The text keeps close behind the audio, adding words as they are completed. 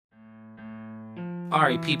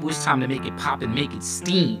Alright people, it's time to make it pop and make it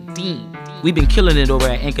steam. We've been killing it over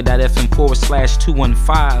at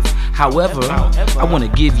anchor.fm/215. However, I want to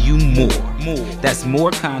give you more. That's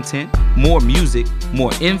more content, more music,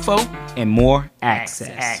 more info, and more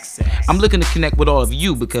access. I'm looking to connect with all of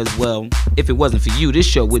you because, well, if it wasn't for you, this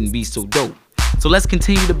show wouldn't be so dope. So let's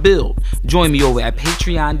continue to build. Join me over at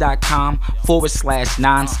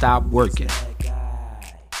patreon.com/nonstopworking.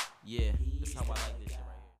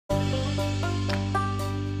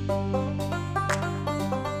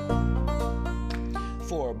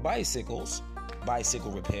 For bicycles,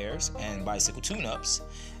 bicycle repairs, and bicycle tune-ups,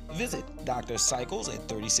 visit Dr. Cycles at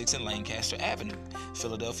 36 and Lancaster Avenue,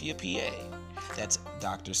 Philadelphia, PA. That's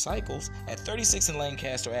Dr. Cycles at 36 and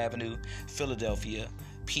Lancaster Avenue, Philadelphia,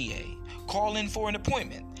 PA. Call in for an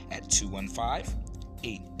appointment at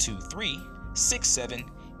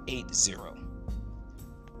 215-823-6780.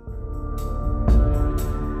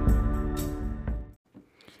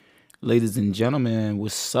 Ladies and gentlemen,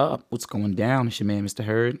 what's up? What's going down? It's your man, Mr.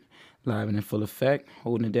 Hurd, live and in full effect,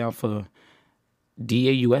 holding it down for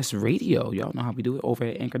DAUS Radio. Y'all know how we do it over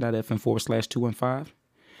at anchor.fm/215.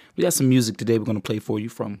 We got some music today we're going to play for you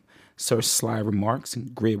from Sir Sly Remarks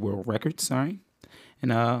and Grid World Records, all right?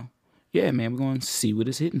 And, yeah, man, we're going to see what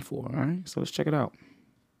it's hitting for, all right? So let's check it out.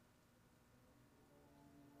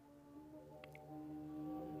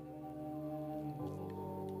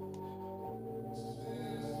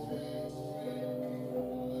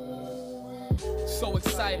 So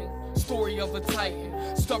exciting, story of a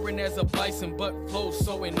titan, stubborn as a bison, but flows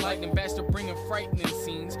so enlightening. Bastard bringing frightening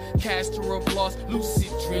scenes, caster of lost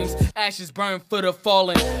lucid dreams, ashes burn for the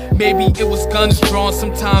fallen. Maybe it was guns drawn,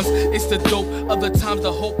 sometimes it's the dope, other times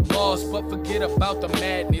the hope lost. But forget about the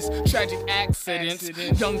madness, tragic accidents,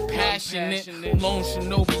 young passionate, lone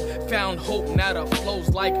shinobi found hope. Now the flows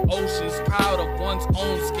like oceans, proud of one's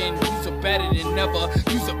own skin. Use it better than never,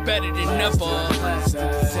 use it better than never.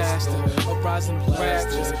 Plastic disaster, uprising of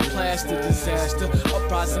raptures, plastic disaster,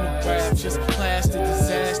 uprising of raptures, plastic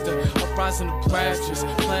disaster, uprising of raptures,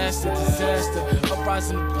 plastic disaster,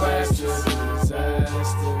 uprising of raptures,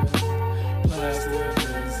 plastic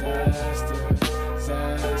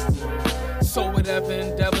disaster. So whatever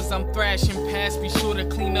endeavors I'm thrashing past, be sure to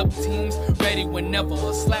clean up teams, ready whenever,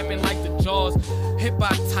 slapping like the jaws, hit by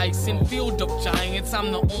Tyson, field of giants,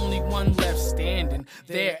 I'm the only one left standing,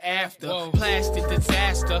 thereafter, plastic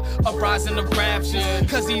disaster, uprising of raptures,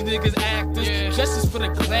 cause these niggas actors, justice for the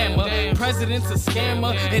glamour, president's a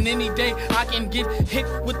scammer, and any day I can get hit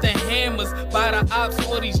with the hammers, by the ops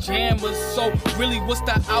or these jammers. So really what's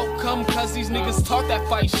the outcome, cause these niggas talk that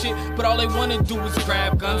fight shit, but all they wanna do is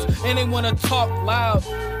grab guns, and they wanna talk loud.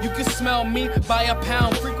 You can smell me by a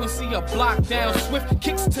pound, frequency a block down, swift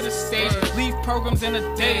kicks to the stage, leave programs in a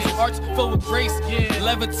daze, hearts full of grace,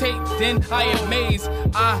 levitate, then I amaze.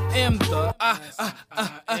 I am the, I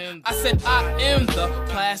said I am the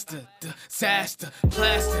plastic disaster,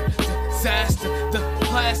 plastic disaster, the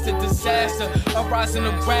plastic disaster, uprising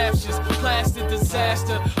of raptures, plastic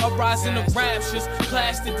disaster, uprising of raptures,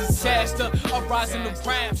 plastic disaster, uprising of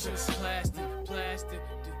raptures, plastic disaster.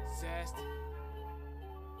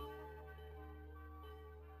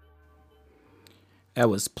 That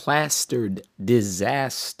was Plastered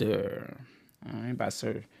Disaster, all right, by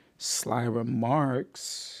Sir Sly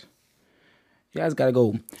Remarks. You guys got to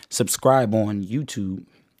go subscribe on YouTube.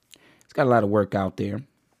 It's got a lot of work out there.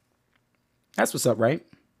 That's what's up, right?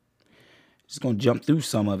 Just going to jump through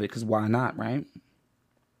some of it, because why not, right?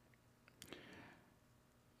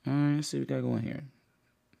 All right, let's see what we got going here.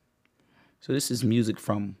 So this is music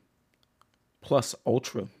from Plus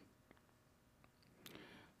Ultra.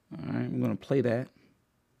 All right, we're going to play that.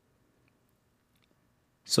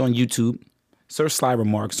 So on YouTube, Sir Sly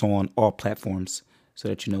Remarks on all platforms so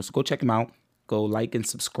that you know. So go check him out. Go like and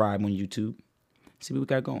subscribe on YouTube. See what we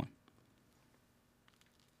got going.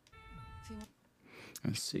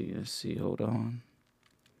 Let's see. Hold on.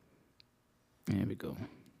 There we go.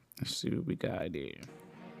 Let's see what we got there.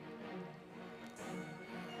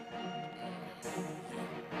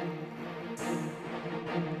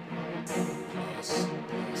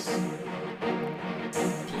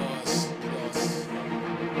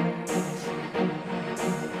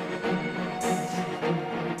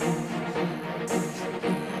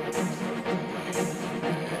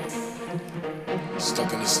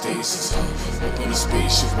 Stuck in the stasis, up in a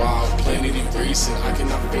spaceship, wild planet erasing. I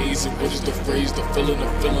cannot phase it. What is the phrase? The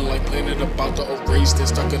feeling like planet about to erase. Then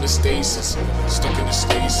stuck in the stasis, stuck in the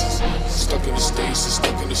stasis, stuck in the stasis,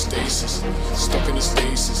 stuck in the stasis, stuck in the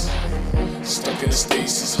stasis, stuck in the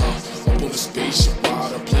stasis, up on the spaceship while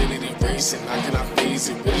the planet erasing. I cannot phase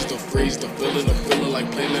it. What is the phrase? The feeling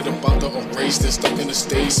like planet about to erase. They're stuck in the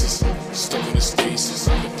stasis. Stuck in the stasis.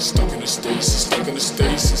 Stuck in the stasis. Stuck in the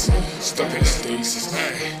stasis. Stuck in the stasis.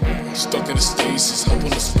 Stuck in the stasis. Up on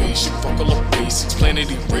the spaceship. Fuck all the basics.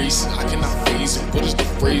 Planet erasing. I cannot phase it. What is the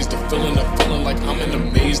phrase? The feeling like I'm in a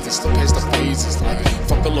maze. They still past the phases. Like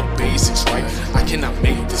fuck all the basics, right? I cannot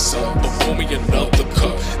make this up. But pour me another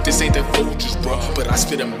cup. This ain't that Folgers, bruh, but I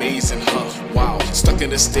spit amazing, huh? Wow, stuck in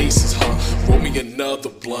the stasis, huh? Roll me another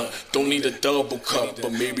blunt. Don't need a double cup,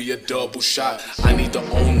 but maybe a double shot. I need to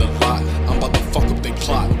own the lot. I'm about to fuck up they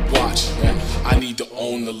plot. Watch, yeah. I need to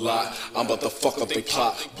own the lot. I'm about to fuck up they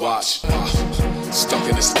plot. Watch. Stuck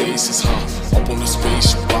in the stasis, huh? Up on the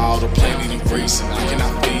spaceship while the planet erasing. I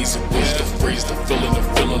cannot phase it. What's the phrase? The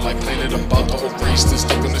feeling like planet about to erase. They're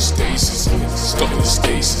stuck in the stasis. Stuck in the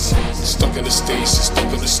stasis. Stuck in the stasis.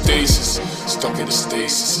 Stuck in the stasis. Stuck in the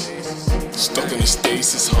stasis. Stuck in the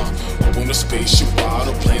stasis, huh? Up on the spaceship while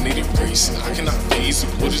the planet erasing. I cannot phase it.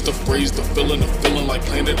 What is the phrase? The feeling like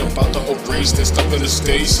planet about to erase. They're stuck in the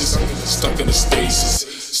stasis. Stuck in the stasis.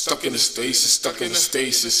 Stuck in the stasis. Stuck in the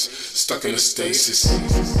stasis. Stuck in the stasis.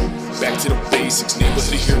 Back to the basics.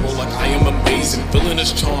 Neighborhood hero like I am amazing. Feeling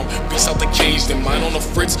his charm. Beats out the cage. Then mine on the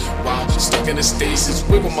fritz. Wow. Stuck in the stasis.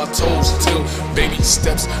 Wiggle my toes till baby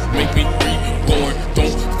steps make me reborn.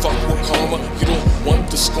 Don't fuck with karma. You don't want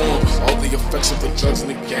the scorn. All the effects of the drugs and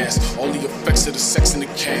the gas. All the effects of the sex and the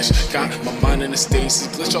cash. Got my mind in the stasis.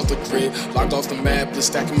 Glitch off the grid. Locked off the map.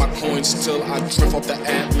 Stacking my coins till I drift off the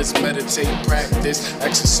atlas. Meditate, practice,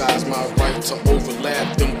 exercise my right to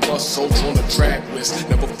overlap them. Plus soldier on the track list.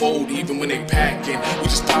 Never fold even when they packing. We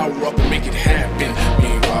just power up and make it happen.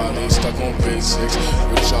 Meanwhile they stuck on basics.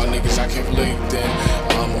 With y'all niggas I can't relate then.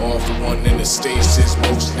 I'm all for one in the stasis.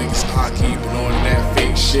 Most niggas I keep on that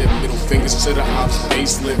fake shit. Middle fingers to the ops,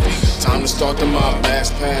 facelift. Time to start the mob.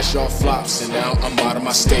 Last pass y'all flops. And now I'm out of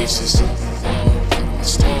my stasis. Out of my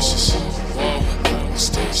stasis. Out of my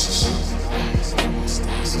stasis.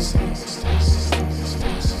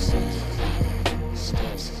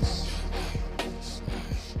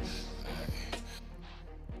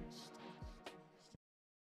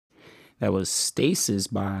 That was Stasis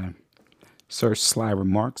by Sir Sly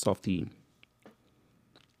Remarks off the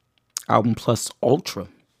album Plus Ultra.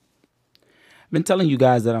 I've been telling you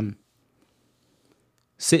guys that I'm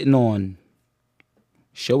sitting on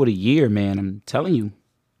show of the year, man. I'm telling you.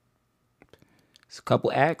 It's a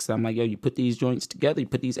couple acts. I'm like, yo, you put these joints together. You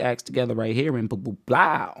put these acts together right here and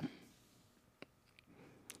blah.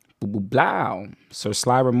 Blah. Sir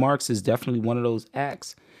Sly Remarks is definitely one of those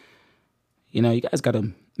acts. You know, you guys got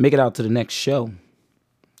to make it out to the next show,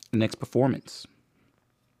 the next performance.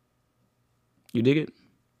 You dig it?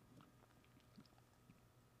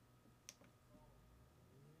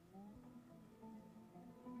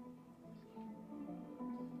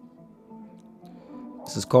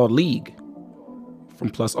 This is called League from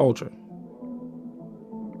Plus Ultra.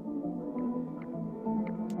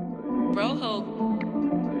 Rojo.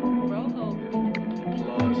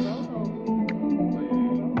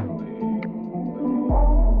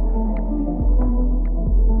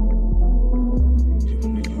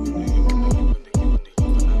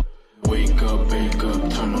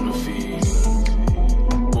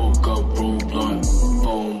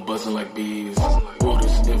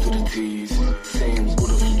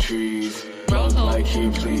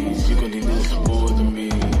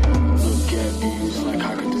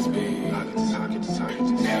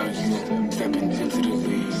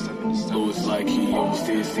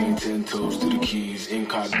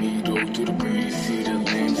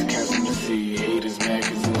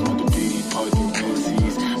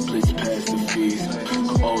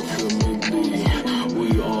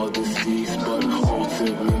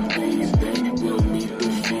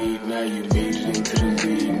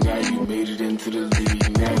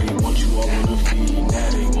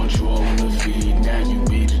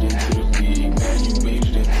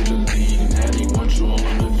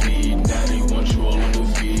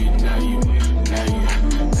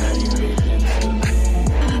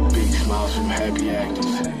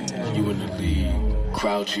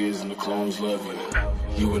 Cheers and the clones love you.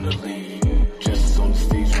 You in the lead. Justice on the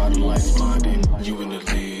stage while the lights blinding. You in the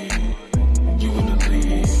lead. You in the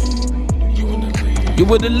lead. You in the lead. You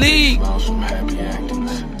in the league. Smiles from happy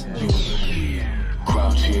actors. You in the lead.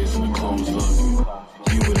 Crowd cheers and the clones love you.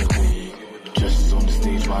 You in the lead. Justice on the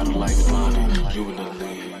stage while the lights blinding. You in the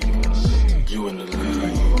lead. You in the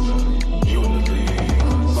lead. You in the lead.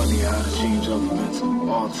 Funny how to change up relevance.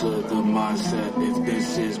 Alter the mindset. If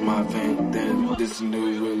this is my vein, then this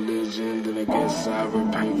new religion. Then I guess I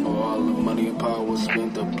repent for all the money and power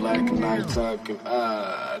spent. The black night talking.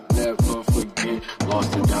 I never forget.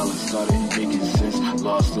 Lost the dollar, started making sense.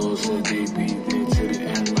 Lost those said they be there to the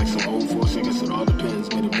end. Like some old force, I guess it all depends.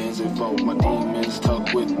 But it depends if all my demons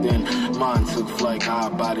tucked within. Mine took flight, high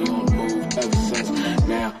body on the move ever since.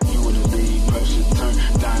 Now you in the lead, pressure turn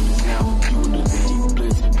diamonds now. You in the lead,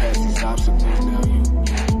 blitz past these obstacles. Now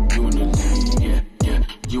you in the lead, yeah,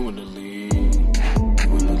 you in the lead. You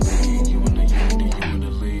in the lead, you in the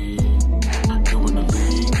lead. You in the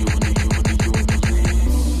lead, you in the lead.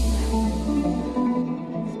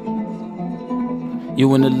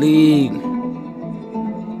 You in the league.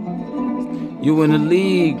 You in the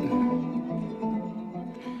league.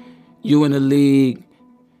 You in the league.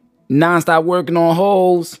 Non-stop working on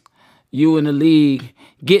holes. You in the league.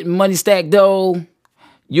 Getting money stacked dough.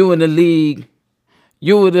 You in the league.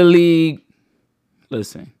 You in the league.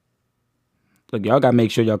 Listen. Look, y'all gotta make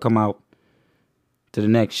sure y'all come out to the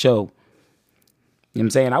next show. You know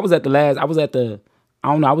what I'm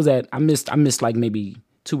saying? I missed like maybe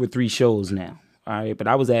 2 or 3 shows now. All right, but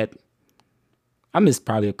I missed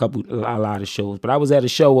probably a lot of shows, but I was at a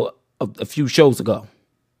show a few shows ago.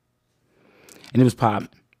 And it was popping.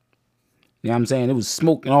 You know what I'm saying? It was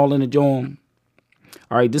smoking all in the joint.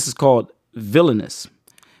 All right, this is called Villainous.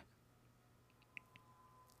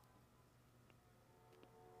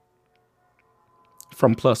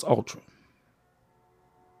 From Plus Ultra.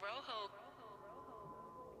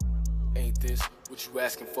 Ain't this what you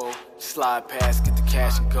asking for? Slide past, get the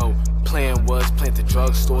cash and go. Plan was plant the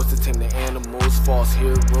drugstores to tame the animals. False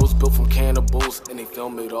heroes built from cannibals, and they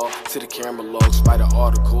film it all to the camera logs. Write an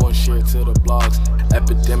article and share it to the blogs.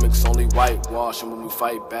 Epidemics only whitewash, and when we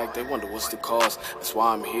fight back, they wonder what's the cause. That's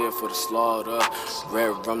why I'm here for the slaughter.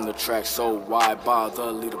 Red rum the track, so why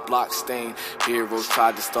bother? Leave the block stain. Heroes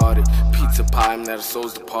tried to start it. Pizza pie, and that the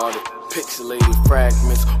souls departed. Pixelated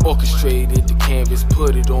fragments, orchestrated the canvas,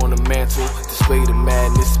 put it on the mantle. Display the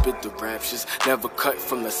madness, spit the raptures. Never cut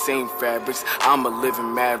from the same fabrics. I'm a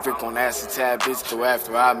living maverick on acid tablets. So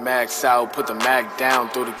after I max out, put the mag down,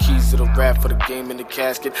 throw the keys to the rap for the game in the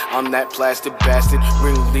casket. I'm that plastic bastard,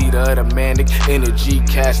 ringleader of the manic, energy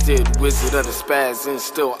casted, wizard of the spasm,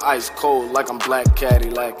 still ice cold like I'm black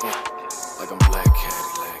Cadillac. Like I'm black Cadillac.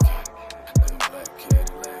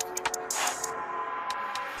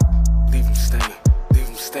 Leave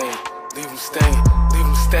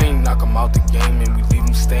him stain, knock him out the game, and we leave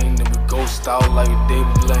him stain, then we ghost out like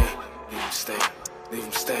David Blaine. Leave him stain, leave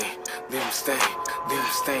him stain, leave him stain, leave him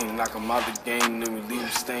stain, knock him out the game, then we leave him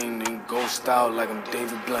stain, then we ghost out like I'm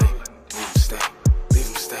David Blaine. Leave him stain, leave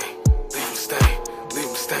him stain, leave him stain, leave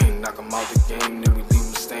him stain, knock him out the game, then we leave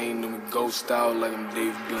him stain, then we ghost out like I'm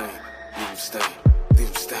David Blaine. Leave him stain, leave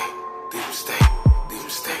him stain, leave him stain, leave him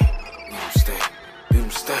stain, leave him stain, leave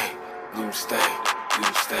him stain, leave him stain, leave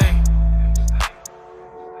him stain.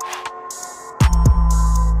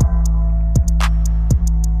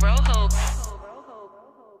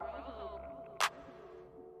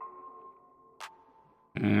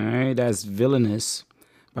 Alright, that's Villainous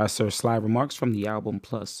by Sir Sly Remarks from the album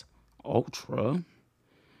Plus Ultra.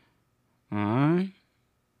 Alright.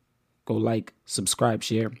 Go like, subscribe,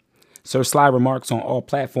 share. Sir Sly Remarks on all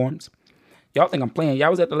platforms. Y'all think I'm playing.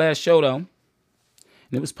 Y'all was at the last show, though. And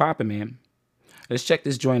it was popping, man. Let's check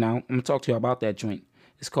this joint out. I'm going to talk to you about that joint.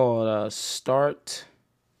 It's called Start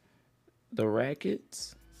the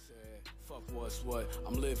Rackets. What's what?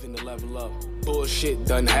 I'm living to level up. Bullshit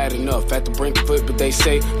done had enough. At the brink of it, but they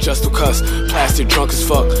say just to cuss. Plastic drunk as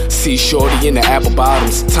fuck. See shorty in the apple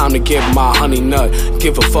bottoms. Time to give my honey nut.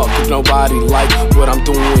 Give a fuck if nobody like what I'm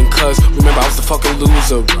doing. Cause remember I was the fucking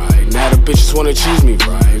loser, right? Now the bitches wanna choose me,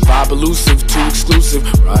 right? Vibe elusive, too exclusive,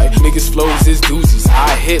 right? Niggas flows is doozies.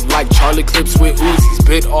 I hit like Charlie Clips with Uzis.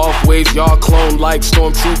 Bit off waves, y'all clone like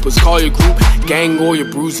stormtroopers. Call your group, gang or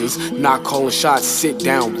your bruisers. Not calling shots, sit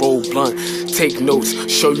down, roll blunt. Take notes,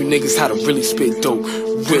 show you niggas how to really spit dope.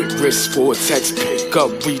 Whip wrist for a text, pick up,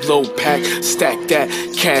 reload, pack, stack that,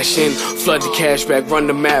 cash in, flood the cash back, run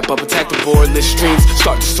the map up, attack the boardless streams,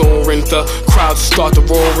 start to soaring, the crowds start to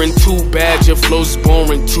roaring. Too bad your flows is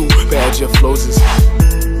boring, too bad your flows is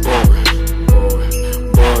boring, boring,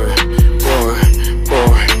 boring, boring,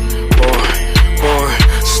 boring, boring, boring.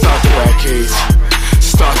 Start the rackets,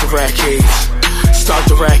 start the rackets, start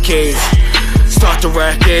the rackets, start the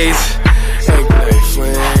rackets. Ignite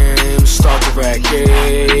flames, start the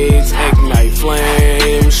rackets. Ignite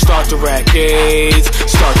flames, start the rackets.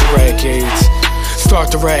 Start the rackets,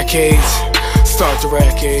 start the rackets, start the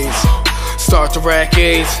rackets, start the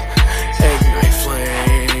rackets. Ignite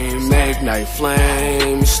flame, Ignite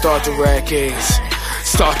flames, start the rackets,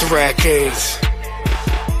 start the rackets.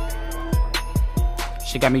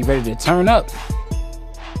 She got me ready to turn up.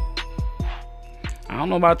 I don't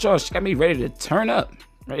know about y'all. She got me ready to turn up.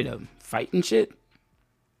 Ready to fight and shit.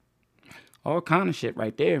 All kind of shit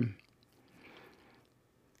right there.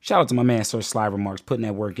 Shout out to my man Sir Sly Remarks putting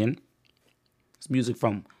that work in. It's music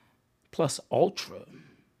from Plus Ultra.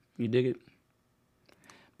 You dig it?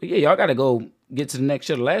 But yeah, y'all gotta go get to the next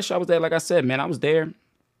show. The last show I was there, like I said, man, I was there. It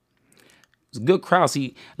was a good crowd.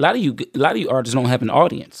 See, a lot of you artists don't have an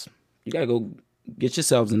audience. You gotta go get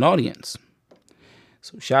yourselves an audience.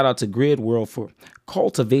 So shout out to Grid World for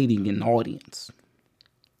cultivating an audience.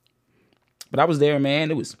 But I was there, man.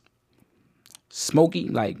 It was smoky,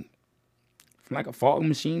 like a fog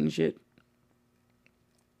machine and shit.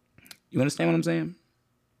 You understand what I'm saying?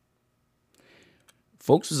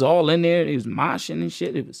 Folks was all in there. It was moshing and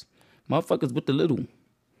shit. It was motherfuckers with the little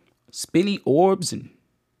spinny orbs and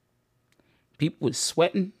people was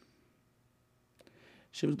sweating.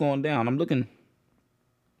 Shit was going down. I'm looking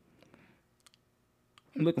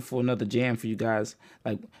for another jam for you guys.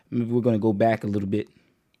 Like, maybe we're going to go back a little bit.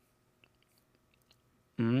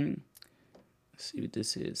 Let's see what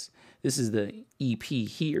this is. This is the EP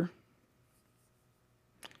here.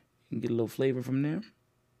 You can get a little flavor from there.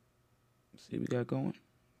 Let's see what we got going.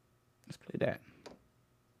 Let's play that.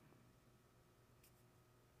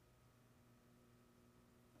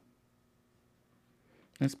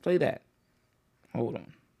 Let's play that. Hold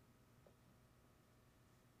on.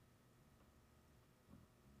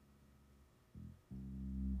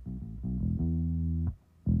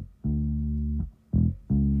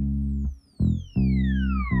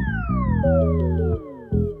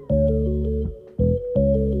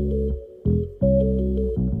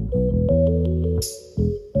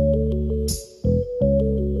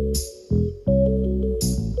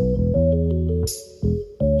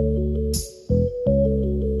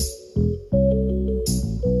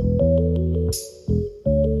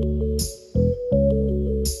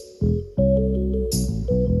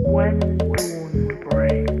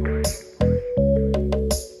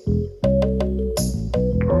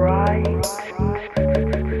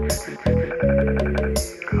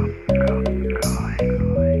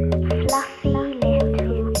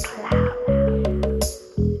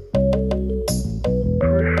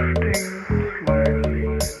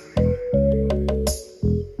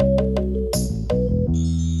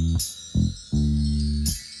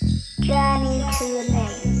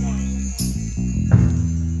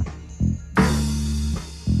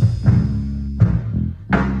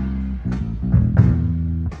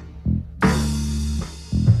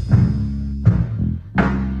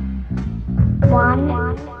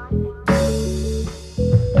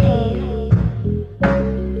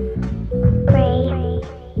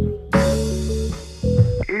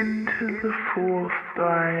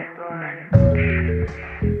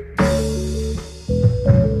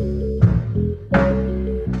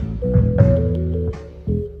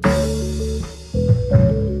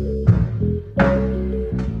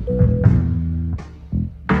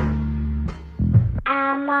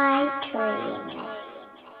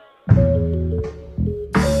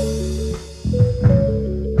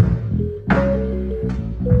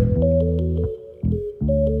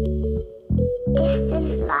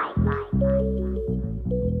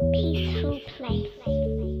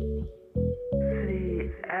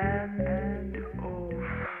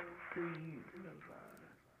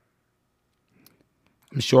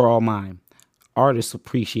 I'm sure all my artists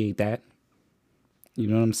appreciate that. You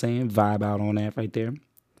know what I'm saying? Vibe out on that right there.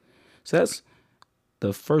 So that's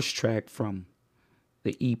the first track from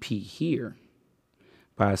the EP here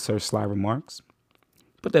by Sir Sly Remarks.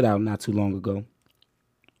 Put that out not too long ago.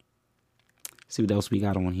 See what else we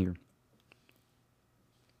got on here.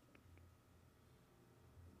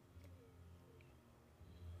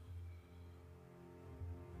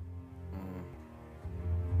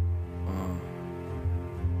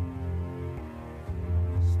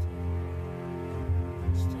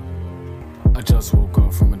 I just woke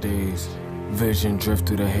up from a daze. Vision drift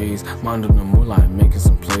through the haze. Mind on the moonlight, making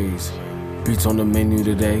some plays. Beats on the menu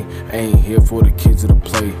today. Ain't here for the kids of the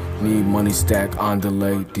play. Need money stack on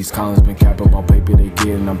delay. These columns been capping about paper they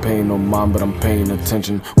get, and I'm paying no mind, but I'm paying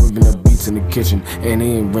attention. Whipping the beats in the kitchen, and they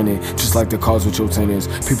ain't rented. Just like the cars with your tenants.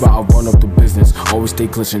 People out run up the business, always stay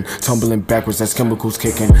glitching. Tumbling backwards, that's chemicals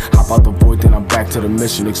kicking. Hop out the void, then I'm back to the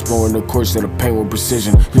mission. Exploring the course that I paint with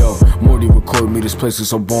precision. Yo, Morty recorded me, this place is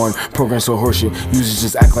so boring. Program so horseshit, users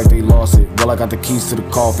just act like they lost it. Well, I got the keys to the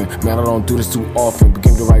coffin. Man, I don't do this too often. But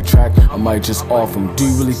give me the right track, I might might just off him. Do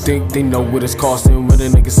you really think they know what it's costing when a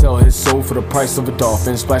nigga sell his soul for the price of a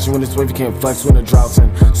dolphin? Splashing when it's wave, you can't flex when the drought's in.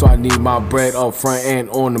 So I need my bread up front and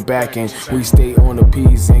on the back end. We stay on the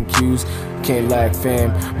P's and Q's, can't lag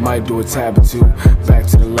fam, might do a tab or two. Back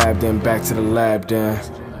to the lab then, back to the lab then.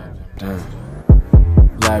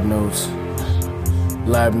 Lab notes,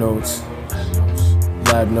 lab notes,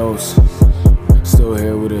 lab notes. Still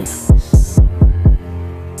here with it.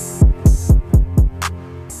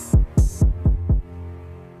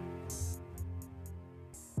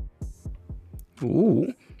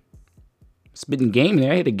 Ooh, spitting game in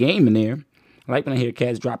there. I had a game in there. I like when I hear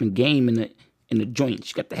cats dropping game in the joint.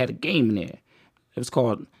 You got to have a game in there. It was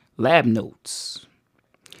called Lab Notes.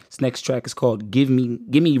 This next track is called Give Me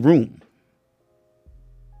Room.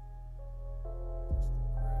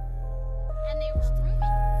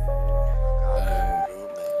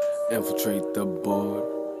 Infiltrate the board.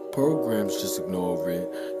 Programs, just ignore it.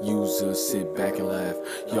 Users sit back and laugh.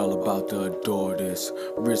 Y'all about to adore this.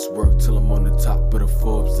 Wrist work till I'm on the top of the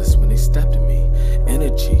Forbes list. When they stepped at me,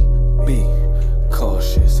 energy, be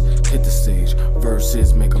cautious. Hit the stage,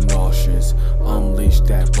 verses make them nauseous. Unleash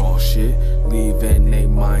that raw shit, leaving they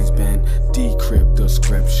minds bent. Decrypt the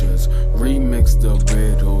scriptures, remix the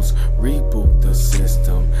riddles, reboot the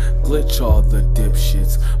system, glitch all the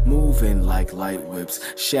dipshits, moving like light whips.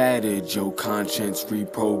 Shattered your conscience,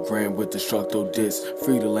 reprogram with destructo disc.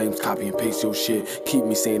 Free the lames, copy and paste your shit. Keep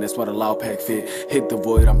me saying that's what a loud pack fit. Hit the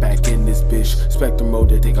void, I'm back in this bitch. Spectrum mode,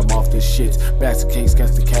 they think I'm off this shit. Back to case,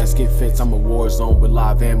 guess the casket fits. I'm a war zone with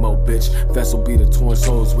live ammo, bitch. Vessel be the torn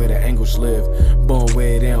souls where the angles live. Born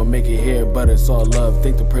where they don't make it here, but it's all love.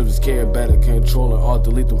 Think the privilege care, better control and all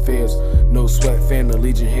delete them fears. No sweat, fan the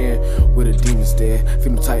legion here with a demon stare.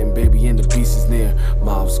 Feel the Titan baby and the beast is near.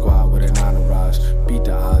 Mob squad with an entourage. Beat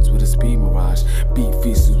the odds with a speed mirage. Beat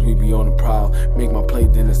feasts, we be on the prowl. Make my play,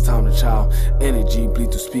 then it's time to chow. Energy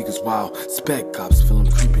bleed through speakers, wow. Spec cops feel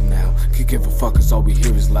them creeping now. Could give a fuck cause all we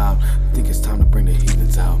hear is loud. Think it's time to bring the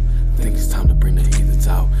heathens out. Think it's time to bring the heathens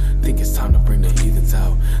out. Think it's time to bring the heathens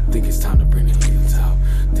out. Think it's time to bring the heathens out.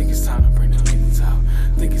 Think it's time to bring the heathens out.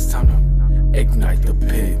 Think it's time to ignite the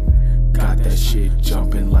pit. Got that shit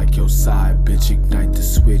jumping like your side, bitch. Ignite the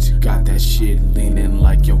switch. Got that shit leaning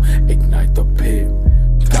like yo. Ignite the pit.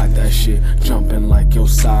 Got that shit jumping like your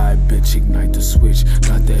side, bitch. Ignite the switch.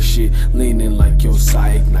 Got that shit leaning like your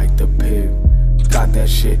side. Ignite the pit. Got that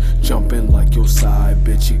shit jumping like your side,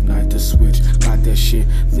 bitch. Ignite the switch. Got that shit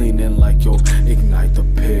leaning like yo. Ignite the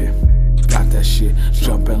pit. Got that shit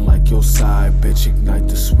jumping like your side, bitch. Ignite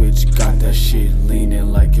the switch. Got that shit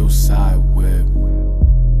leaning like your side whip.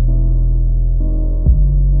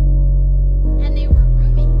 And they were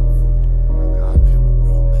roommates. Oh God, they were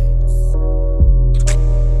roommates.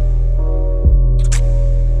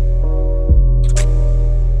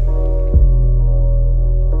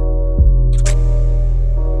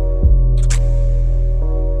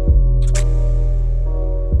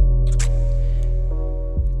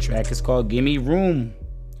 Track is called Gimme Room.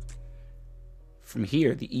 From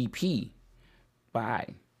Here, the EP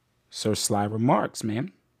by Sir Sly Remarks,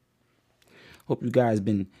 man. Hope you guys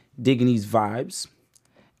been digging these vibes.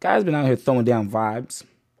 Guys been out here throwing down vibes.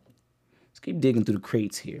 Let's keep digging through the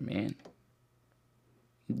crates here, man.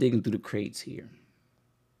 Digging through the crates here.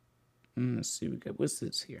 Let's see, we got, what's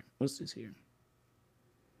this here? What's this here?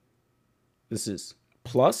 This is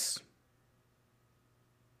Plus.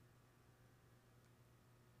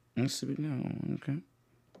 Let's see, no, okay.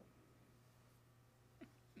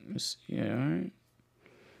 Let's see, yeah, all right.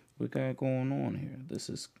 We got going on here. This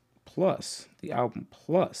is Plus, the album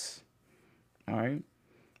Plus, all right,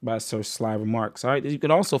 by Sir Sly Remarks. All right, you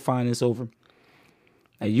can also find this over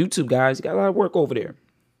at YouTube, guys. You got a lot of work over there.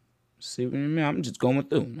 See what I mean? I'm just going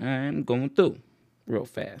through. I'm going through real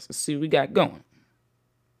fast. Let's see what we got going.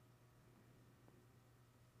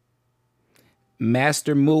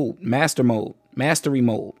 Mastery Mode,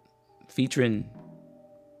 featuring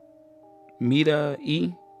Meta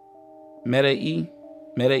E.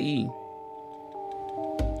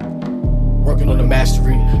 Working on the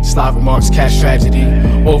mastery, Sly Remarks, cash tragedy,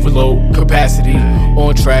 overload, capacity,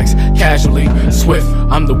 on tracks, casually, swift,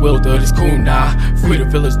 I'm the wielder, this kunai, free the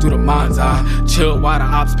village through the mind's eye, chill while the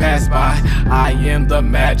ops pass by, I am the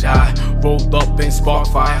magi, rolled up in spark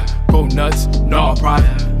fire, go nuts, no pride,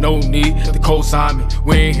 no need to co-sign me,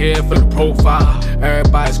 we ain't here for the profile,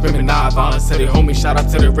 everybody screaming non-violence, to their homies, shout out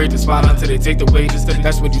to the raging spot until they take the wages,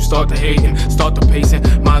 that's when you start to hating, start the pacing,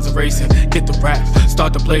 minds are racing, get the rap,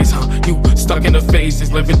 start the blaze, you stuck in the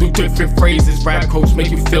phases, living through different phrases. Rap codes make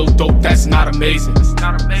you feel dope. That's not amazing. That's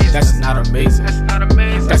not amazing. That's not amazing. That's not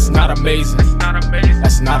amazing. That's not amazing. That's not amazing.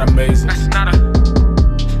 That's not amazing. That's not a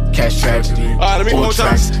Cash tragedy. Let me On one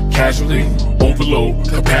time. tracks, casually, overload,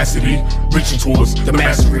 capacity, reaching towards the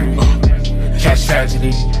mastery. Cash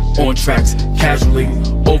tragedy. On tracks, casually,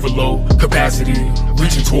 overload, capacity,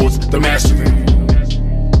 reaching towards the mastery.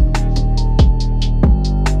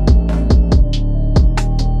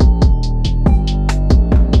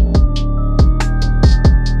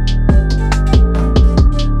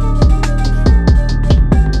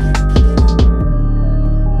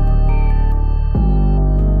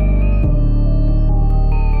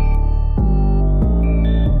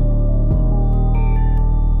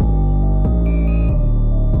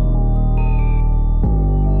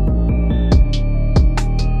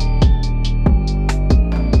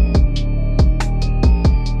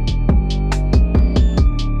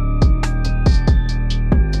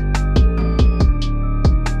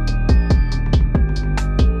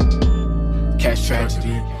 Cash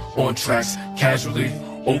tragedy, on tracks, casually,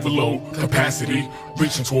 overload, capacity,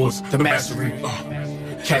 reaching towards the mastery.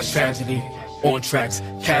 Cash tragedy, on tracks,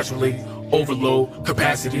 casually, overload,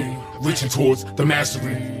 capacity, reaching towards the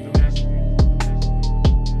mastery.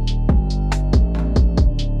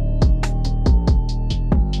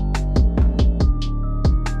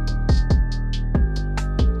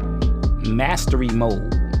 Mastery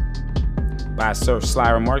Mode by Sir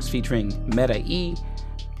Sly Remarks featuring Meta E. I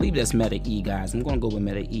believe that's Meta E, guys. I'm gonna go with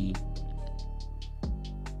Meta E.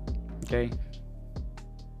 Okay.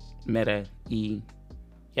 Meta E.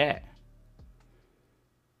 Yeah.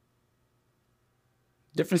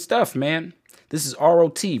 Different stuff, man. This is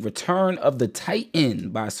ROT, Return of the Titan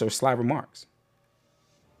by Sir Sly Remarks.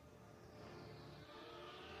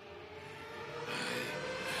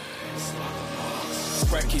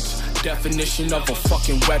 Wreckage, definition of a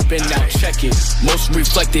fucking weapon, now check it. Most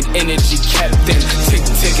reflected energy kept in. Tick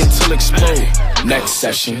tick until explode. Next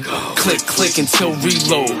session, click click until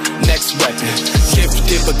reload. Next weapon,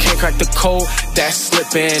 gifted but can't crack the code. That's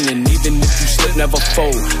slipping, and even if you slip, never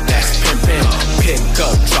fold. That's pimping. Pick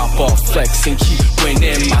up, drop off, flex, and keep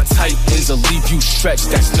winning. My titans will leave you stretched.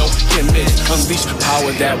 That's no gimmick. Unleash power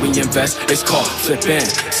that we invest. It's called flipping.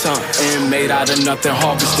 Something made out of nothing,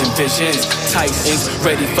 harvesting visions. Titans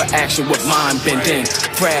ready for action with mind bending.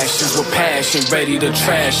 Crashes with passion, ready to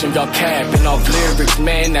trash. And y'all capping off lyrics,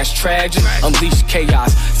 man, that's tragic. Unleash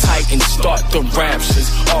chaos, Titans start the raptures.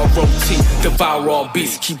 ROT, devour all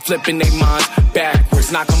beasts, keep flipping their minds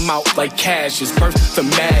backwards. Knock them out like cashes, birth the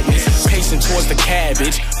madness. Pacing towards the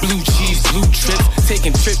cabbage, blue cheese, blue trips.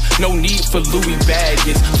 Taking trips, no need for Louis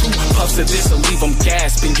baggage. 2 puffs of this will leave them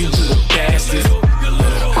gasping, you little bastards.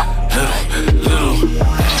 Little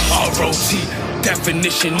ROT,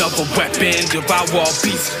 definition of a weapon. Devour all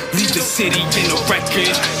beats, leave the city in a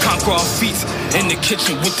wreckage. Conquer all feats, in the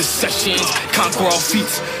kitchen with the sessions. Conquer all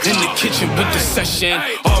feats, in the kitchen with the session.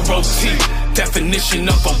 ROT, definition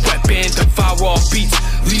of a weapon. Devour all beats,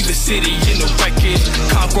 leave the city in a wreckage.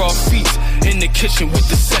 Conquer all feats, in the kitchen with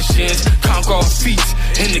the sessions. Conquer all feats,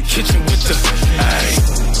 in the kitchen with the. Ay,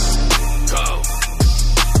 go.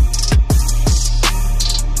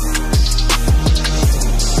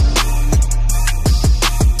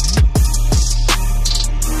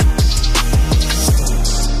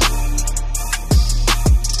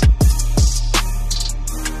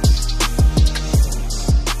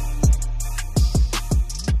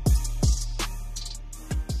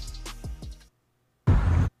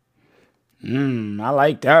 I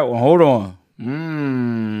like that one. Hold on.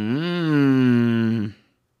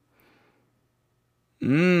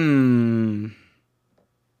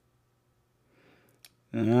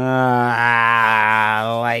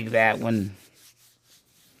 I like that one.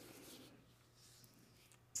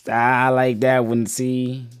 I like that one.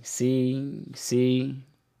 See.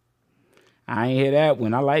 I ain't hear that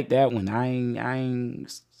one. I like that one. I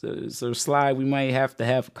ain't. So Sly, we might have to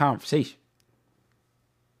have a conversation.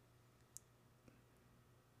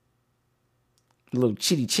 A little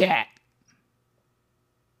chitty chat.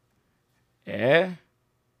 Yeah.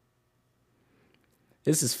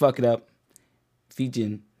 This is Fuck It Up.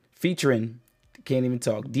 Featuring can't even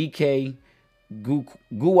talk. DK,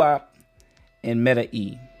 Guwap, and Meta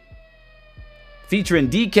E. Featuring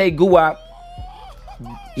DK, Guwap.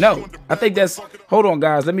 No, I think that's. Hold on,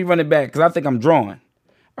 guys. Let me run it back because I think I'm drawing.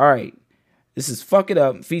 All right. This is Fuck It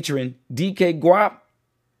Up featuring DK, Guwap,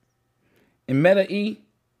 and Meta E.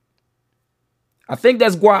 I think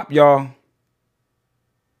that's Guap, y'all.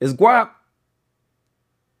 Is Guap?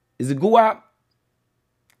 Is it Guap?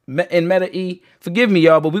 And Meta E? Forgive me,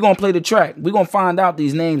 y'all, but we're going to play the track. We're going to find out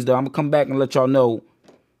these names, though. I'm going to come back and let y'all know.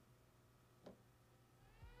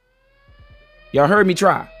 Y'all heard me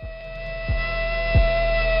try.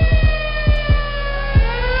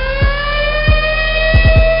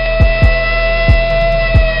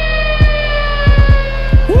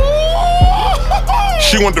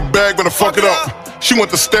 She want the bag, better fuck it up. She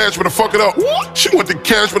want the stash, better fuck it up. She want the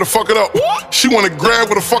cash, better fuck it up. She want to grab,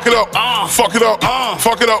 better fuck it up. Fuck it up,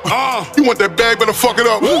 fuck it up. You want that bag, better fuck it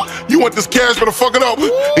up. You want this cash, better fuck it up.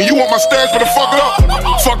 And you want my stash, better fuck it up.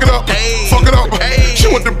 Fuck it up, fuck it up.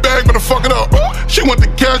 She want the bag, better fuck it up. She want the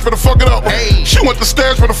cash, better fuck it up. She want the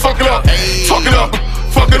stash, better fuck it up. Fuck it up,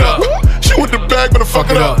 fuck it up. She want the bag, better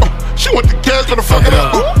fuck it up. She want the cash, better fuck it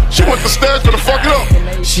up. She want the stash, better fuck it up.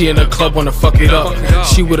 She in the club wanna fuck it up.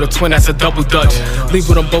 She with a twin, that's a double dutch. Leave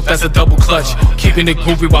with them both, that's a double clutch. Keeping it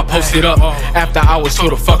groovy while posted up. After hours,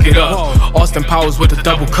 sort of fuck it up. Austin Powers with a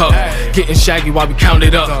double cup. Getting shaggy while we count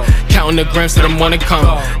it up. Counting the grams till the money come.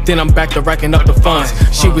 Then I'm back to racking up the funds.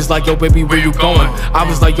 She was like, yo baby, where you going? I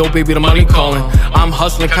was like, yo baby, the money calling. I'm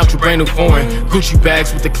hustling, count you brand new foreign. Gucci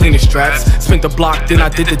bags with the cleanest straps. Spent the block, then I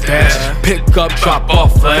did the dash. Pick up, drop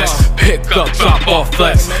off flex. Pick up, drop off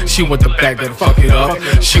flex. She want the bag, better fuck it up.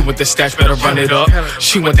 She want the stash, better run it up.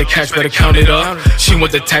 She want the cash, better count it up. She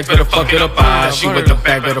want the tax, better fuck it up. She want the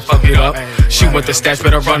bag, better fuck it up. She want the stash,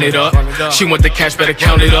 better run it up. She want the cash, better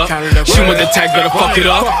count it up. She want the tax, better fuck it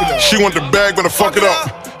up. She want the bag, better fuck it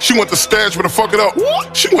up. She want the stash, better fuck it up.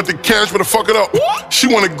 She want the cash, better fuck it up. She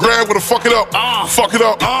want to grab, better fuck it up. Fuck it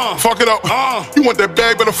up, fuck it up. You want that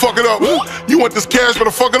bag, better fuck it up. You want this cash, better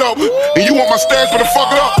fuck it up. And you want my stash, better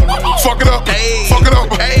fuck it up. Fuck it up, fuck it up.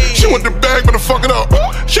 She want the bag, better fuck it up.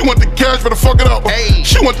 She want the cash, better fuck it up.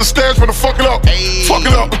 She want the stash, better fuck it up. Fuck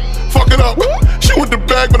it up, fuck it up. She want the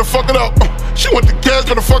bag, better fuck it up. She want the cash,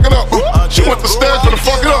 better fuck it up. She want the stash, better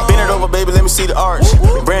fuck it up. Bend it over, baby, let me see the arch.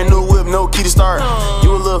 Brand new whip, no key to start.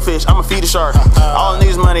 You a little fish, I'ma feed a shark. All I need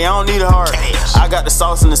is money, I don't need a heart. I got the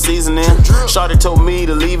sauce and the seasoning. Shawty told me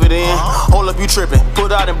to leave it in. Hold up, you tripping.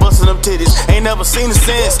 Put out and bustin' them titties. Ain't never seen it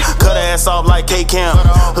since. Cut her ass off like K-Camp.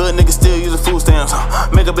 Hood niggas still using food stamps.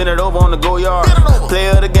 Make her bend it over on the go yard.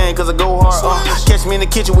 Player of the game, cause I go hard. Catch me in the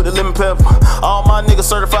kitchen with the lemon pepper. All my niggas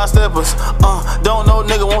certified steppers. Don't know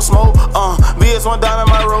nigga won't smoke. BS1 down in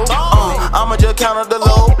my road. I'ma just count up the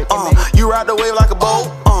load. You ride the wave like a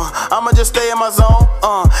boat. I'ma just stay in my zone.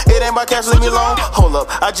 It ain't about cash, leave me alone. Hold up,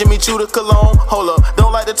 I Jimmy Choo the cologne. Hold up,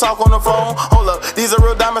 don't like to talk on the phone. Hold up, these are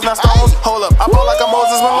real diamonds, not stones. Hold up, I ball like a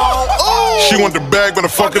Moses Malone. She want the bag, better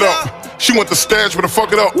fuck it up. She want the stash, better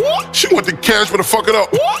fuck it up. She want the cash, better fuck it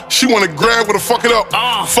up. She want to grab, better fuck it up.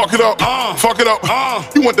 Fuck it up, fuck it up.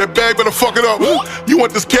 You want that bag, better fuck it up. You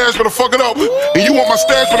want this cash, better fuck it up. And you want my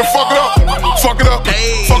stash, better fuck it up. Fuck it up,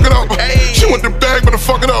 fuck it up. She want the bag, better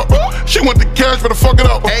fuck it up. She want the cash, better fuck it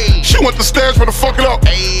up. She want the stash, better fuck it up.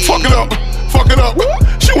 Fuck it up, fuck it up.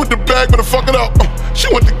 She want the bag, better fuck it up. She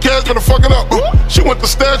want the cash, better fuck it up. She want the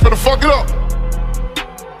stash, better fuck it up.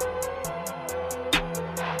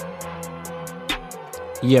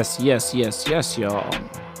 Yes, yes, yes, yes, y'all.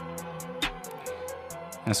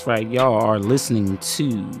 That's right. Y'all are listening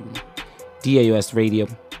to DAUS Radio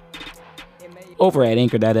over at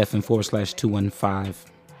anchor.fm/215.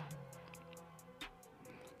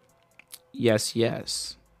 Yes,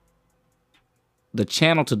 yes. The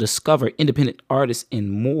channel to discover independent artists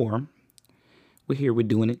and more. We're here, we're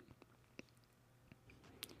doing it.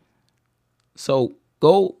 So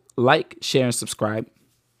go like, share, and subscribe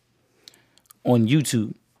on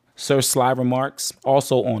YouTube. Search Sly Remarks.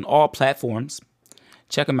 Also on all platforms.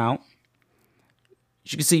 Check them out.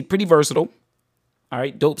 As you can see, pretty versatile. All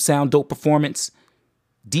right, dope sound, dope performance,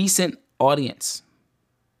 decent audience.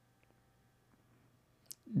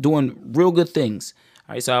 Doing real good things.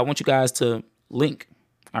 All right, so I want you guys to link.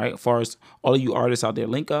 All right, as far as all of you artists out there,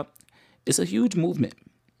 link up. It's a huge movement.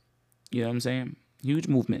 You know what I'm saying? Huge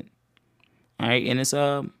movement. All right, and it's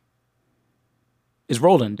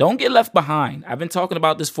rolling. Don't get left behind. I've been talking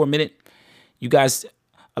about this for a minute. You guys,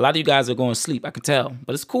 a lot of you guys are going to sleep. I can tell,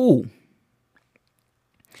 but it's cool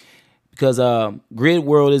because Grid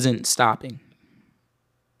World isn't stopping.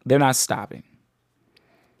 They're not stopping.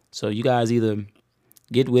 So you guys either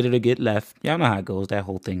get with it or get left. Y'all know how it goes, that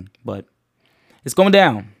whole thing. But it's going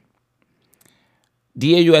down.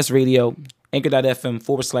 DAUS Radio,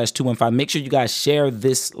 anchor.fm/215. Make sure you guys share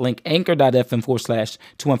this link,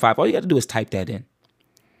 anchor.fm/215. All you got to do is type that in.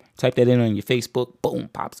 Type that in on your Facebook. Boom,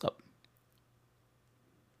 pops up.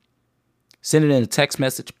 Send it in a text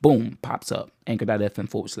message. Boom, pops up.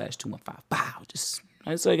 Anchor.fm/215. Wow,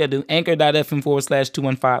 that's all you got to do.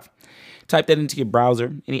 Anchor.fm/215. Type that into your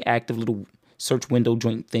browser. Any active little search window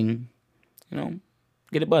joint thing. You know,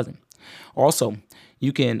 get it buzzing. Also,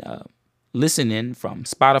 you can listen in from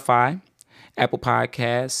Spotify, Apple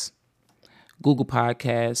Podcasts, Google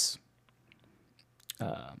Podcasts,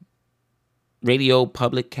 Radio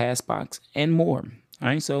Public, Castbox, and more. All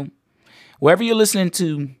right, so wherever you're listening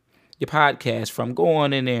to your podcast from, go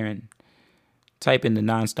on in there and type in the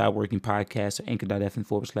Nonstop Working Podcast or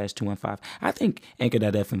anchor.fm/215. I think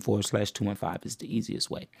anchor.fm/215 is the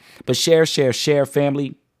easiest way. But share,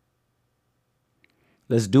 family.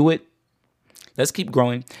 Let's do it. Let's keep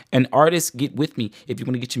growing. And artists, get with me if you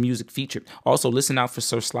want to get your music featured. Also, listen out for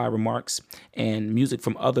Sir Sly Remarks and music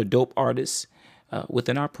from other dope artists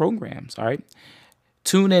within our programs, all right?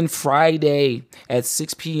 Tune in Friday at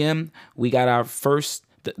 6 p.m. We got our first,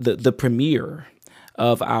 the premiere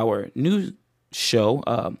of our new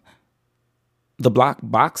show, The Block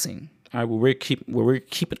Boxing. All right, where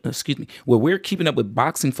we're keeping up with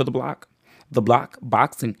boxing for the block. The Block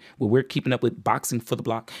Boxing, where we're keeping up with boxing for the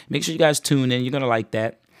block. Make sure you guys tune in. You're gonna like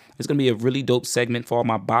that. It's gonna be a really dope segment for all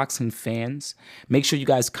my boxing fans. Make sure you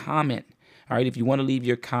guys comment. All right, if you want to leave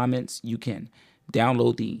your comments, you can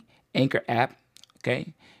download the Anchor app.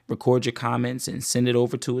 Okay, record your comments and send it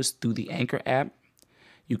over to us through the Anchor app.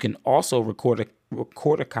 You can also record a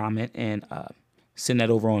comment and send that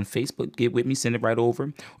over on Facebook. Get with me, send it right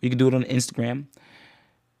over. You can do it on Instagram.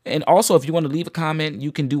 And also, if you want to leave a comment,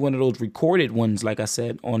 you can do one of those recorded ones, like I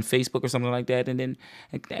said, on Facebook or something like that, and then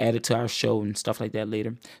add it to our show and stuff like that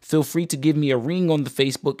later. Feel free to give me a ring on the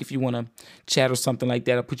Facebook if you want to chat or something like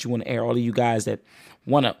that. I'll put you on the air. All of you guys that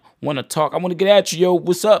wanna talk, I want to get at you, yo.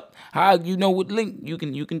 What's up? How with link? You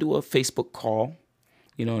can do a Facebook call.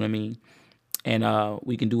 You know what I mean? And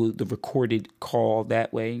we can do the recorded call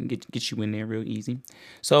that way and get you in there real easy.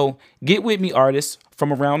 So get with me, artists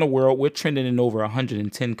from around the world. We're trending in over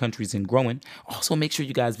 110 countries and growing. Also, make sure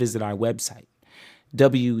you guys visit our website,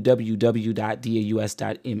 www.daus.me.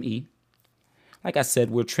 Like I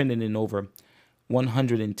said, we're trending in over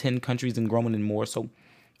 110 countries and growing and more. So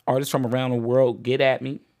artists from around the world, get at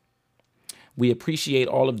me. We appreciate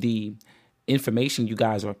all of the information you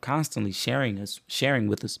guys are constantly sharing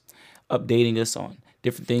with us, updating us on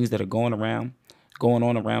different things that are going on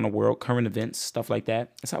around the world, current events, stuff like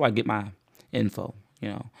that. That's how I get my info.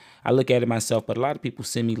 I look at it myself, but a lot of people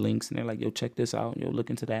send me links and they're like, yo, check this out. Yo, look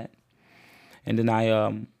into that. And then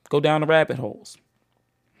I go down the rabbit holes.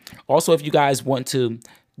 Also, if you guys want to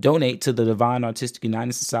donate to the Divine Artistic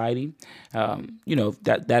United Society,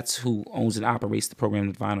 that's who owns and operates the program,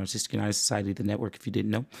 the Divine Artistic United Society, the network, if you didn't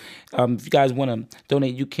know. If you guys want to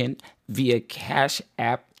donate, you can via Cash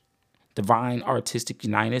App, Divine Artistic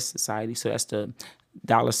United Society. So that's the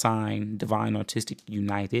 $ Divine Artistic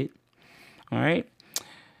United. All right.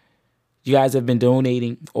 You guys have been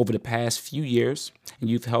donating over the past few years, and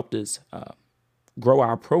you've helped us grow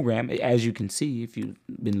our program. As you can see, if you've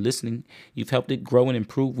been listening, you've helped it grow and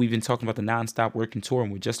improve. We've been talking about the Nonstop Working Tour,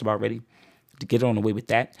 and we're just about ready to get on the way with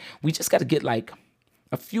that. We just got to get like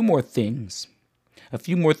a few more things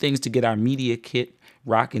to get our media kit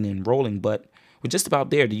rocking and rolling, but we're just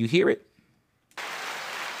about there. Do you hear it?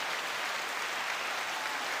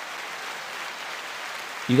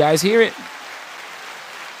 You guys hear it?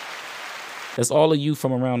 That's all of you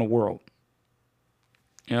from around the world.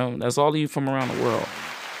 That's all of you from around the world.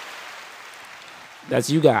 That's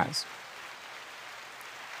you guys.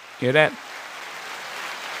 Hear that?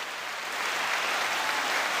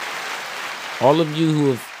 All of you who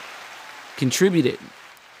have contributed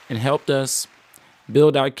and helped us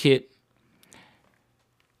build our kit.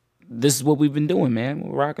 This is what we've been doing, man.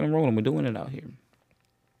 We're rocking and rolling. We're doing it out here.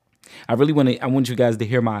 I want you guys to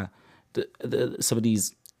hear some of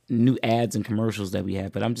these new ads and commercials that we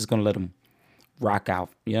have, but I'm just going to let them rock out,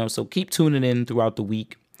 So keep tuning in throughout the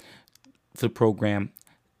week for the program.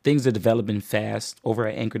 Things are developing fast over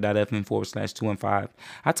at anchor.fm/215.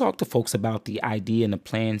 I talked to folks about the idea and the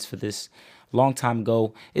plans for this a long time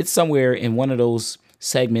ago. It's somewhere in one of those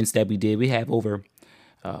segments that we did. We have over,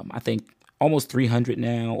 I think, almost 300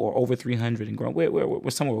 now, or over 300 and growing. We're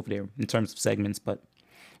somewhere over there in terms of segments, but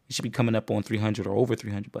we should be coming up on 300 or over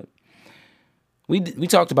 300. But we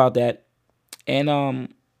talked about that, and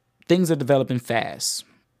things are developing fast.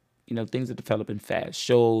 Things are developing fast.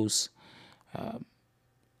 Shows,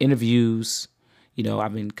 interviews.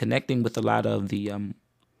 I've been connecting with a lot of the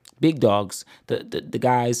big dogs, the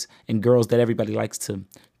guys and girls that everybody likes to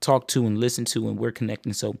talk to and listen to, and we're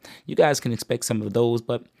connecting. So you guys can expect some of those,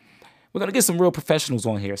 but we're going to get some real professionals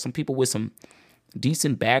on here, some people with some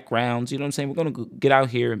decent backgrounds. You know what I'm saying? We're going to get out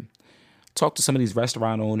here and talk to some of these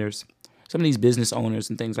restaurant owners, some of these business owners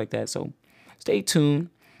and things like that. So stay tuned.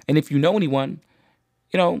 And if you know anyone,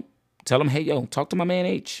 tell them, hey, yo, talk to my man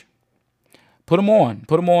H. Put them on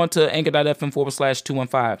to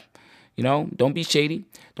anchor.fm/215. Don't be shady.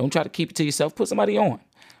 Don't try to keep it to yourself. Put somebody on.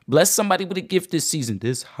 Bless somebody with a gift this season,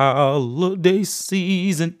 this holiday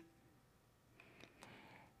season.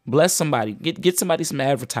 Bless somebody. Get somebody some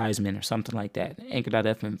advertisement or something like that.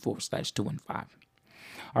 Anchor.fm/215.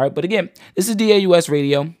 All right, but again, this is DAUS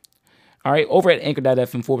Radio. All right, over at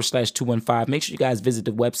anchor.fm/215. Make sure you guys visit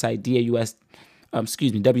the website, www.daus.me.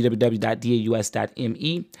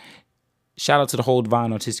 Shout out to the whole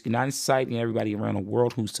Divine Artistic United Society and everybody around the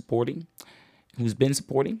world who's been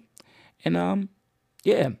supporting. And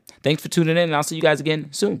yeah, thanks for tuning in, and I'll see you guys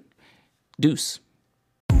again soon. Deuce.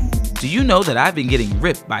 Do you know that I've been getting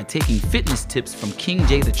ripped by taking fitness tips from King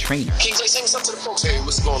J the Trainer? King J, sing something to the folks. Hey,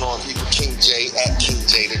 what's going on, people? King J at King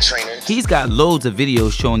J the Trainer. He's got loads of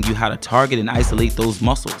videos showing you how to target and isolate those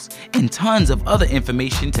muscles, and tons of other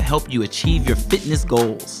information to help you achieve your fitness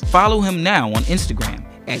goals. Follow him now on Instagram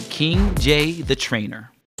at King J the Trainer.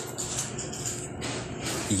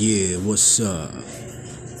 Yeah, what's up?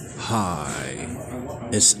 Hi,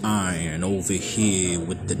 it's Iron over here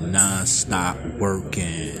with the non-stop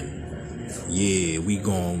working. Yeah, we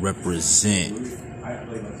gon' represent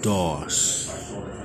DAUS.